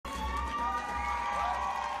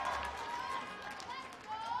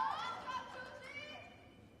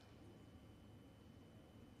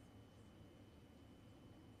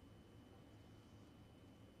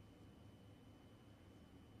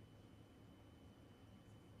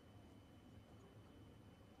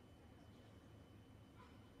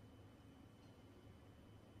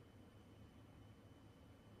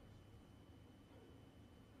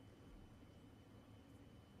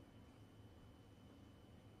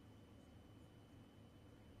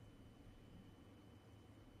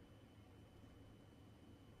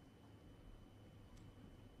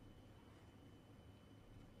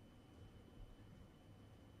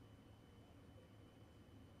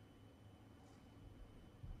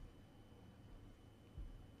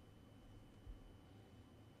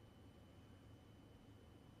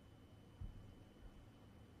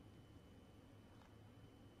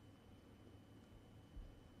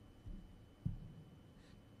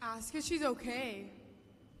Ask if she's okay.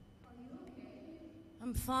 Are you okay?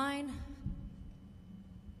 I'm fine.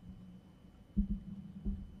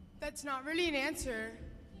 That's not really an answer.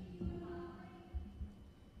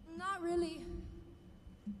 Not really.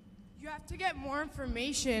 You have to get more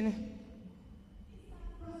information.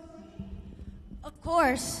 Of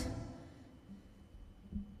course.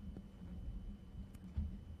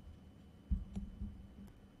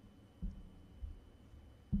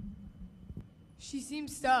 She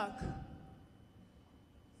seems stuck.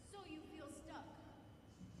 So you feel stuck.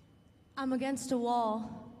 I'm against a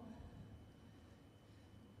wall.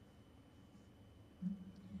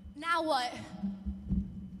 Now what?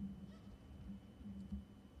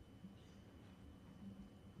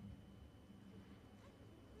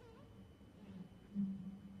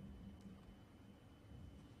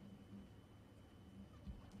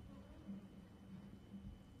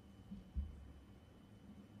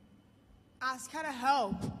 Ask how to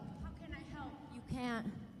help. How can I help? You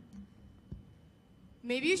can't.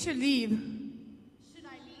 Maybe you should leave. Should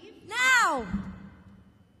I leave? Now!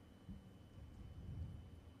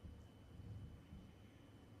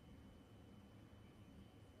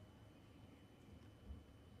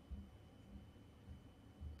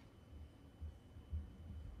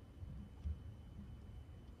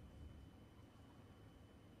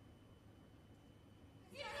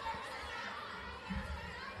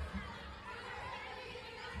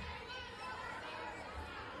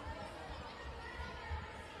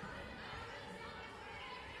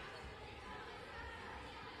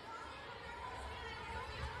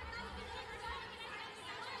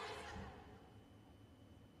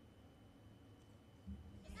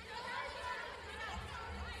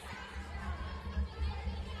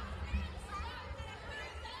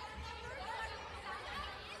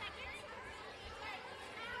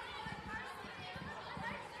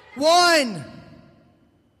 One.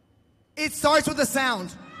 It starts with a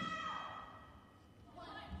sound. 1,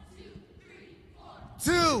 2, 3,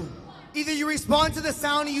 4. 2. Either you respond to the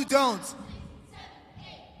sound or you don't. 6, 7, 8.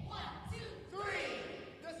 1, 2, 3.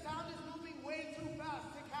 The sound is moving way too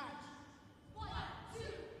fast to catch. 1, 2,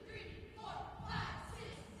 3, 4, 5, 6,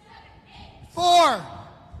 7, 8.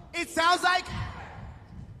 4. It sounds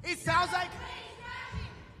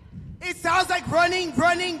like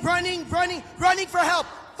running for help.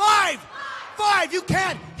 5. 5. You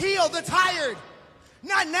can't heal the tired.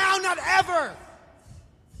 Not now, not ever.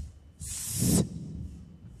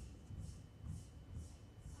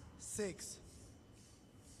 6.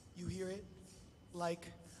 You hear it like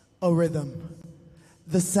a rhythm.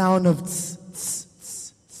 The sound of tss, tss,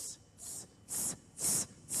 tss, tss, tss, tss,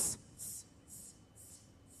 tss, tss.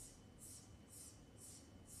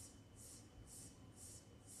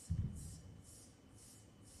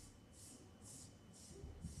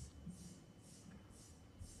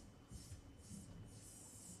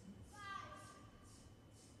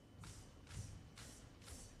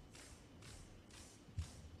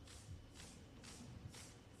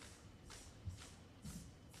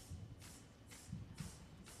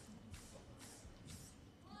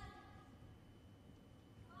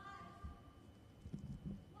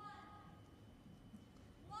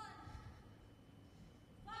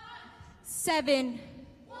 Seven.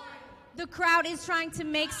 The crowd is trying to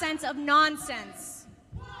make sense of nonsense.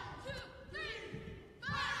 1, 2, 3,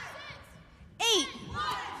 5, 8. 6. 1,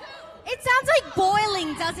 2. It sounds like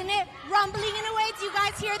boiling, doesn't it? Rumbling in a way. Do you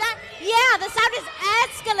guys hear that? Yeah, the sound is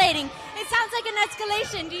escalating. It sounds like an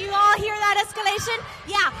escalation. Do you all hear that escalation?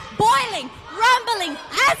 Yeah, boiling, rumbling,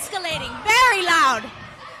 escalating, very loud.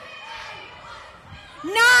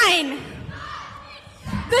 9.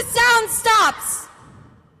 The sound stops.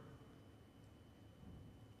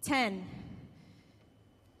 10.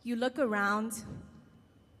 You look around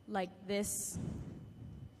like this.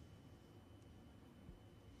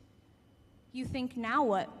 You think, now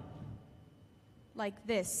what? Like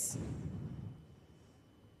this.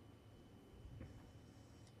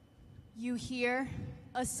 You hear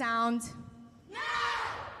a sound. No!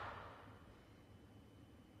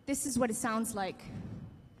 This is what it sounds like.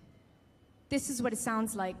 This is what it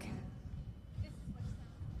sounds like.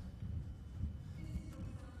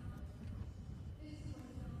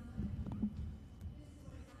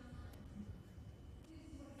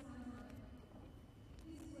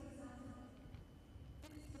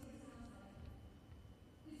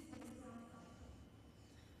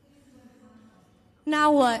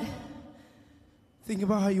 Now what? Think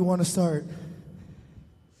about how you want to start.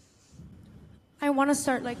 I want to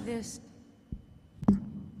start like this.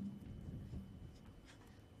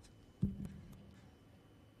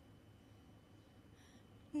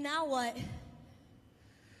 Now what?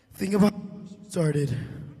 Think about how you started.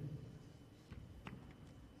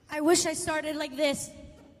 I wish I started like this.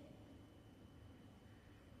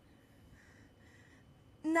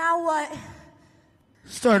 Now what?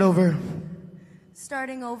 Start over.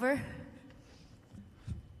 Starting over.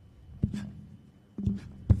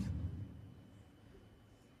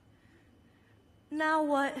 Now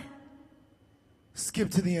what?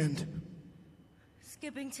 Skip to the end.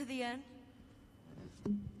 Skipping to the end.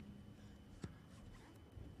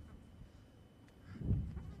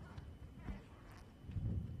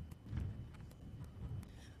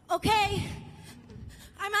 Okay,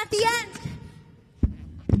 I'm at the end.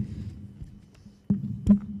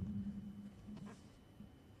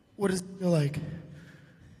 What does it feel like?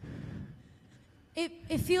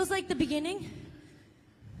 It feels like the beginning.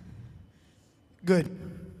 Good.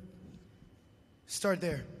 Start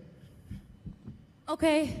there.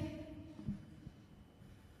 Okay.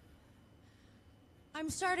 I'm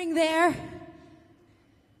starting there.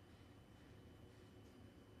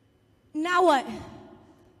 Now what?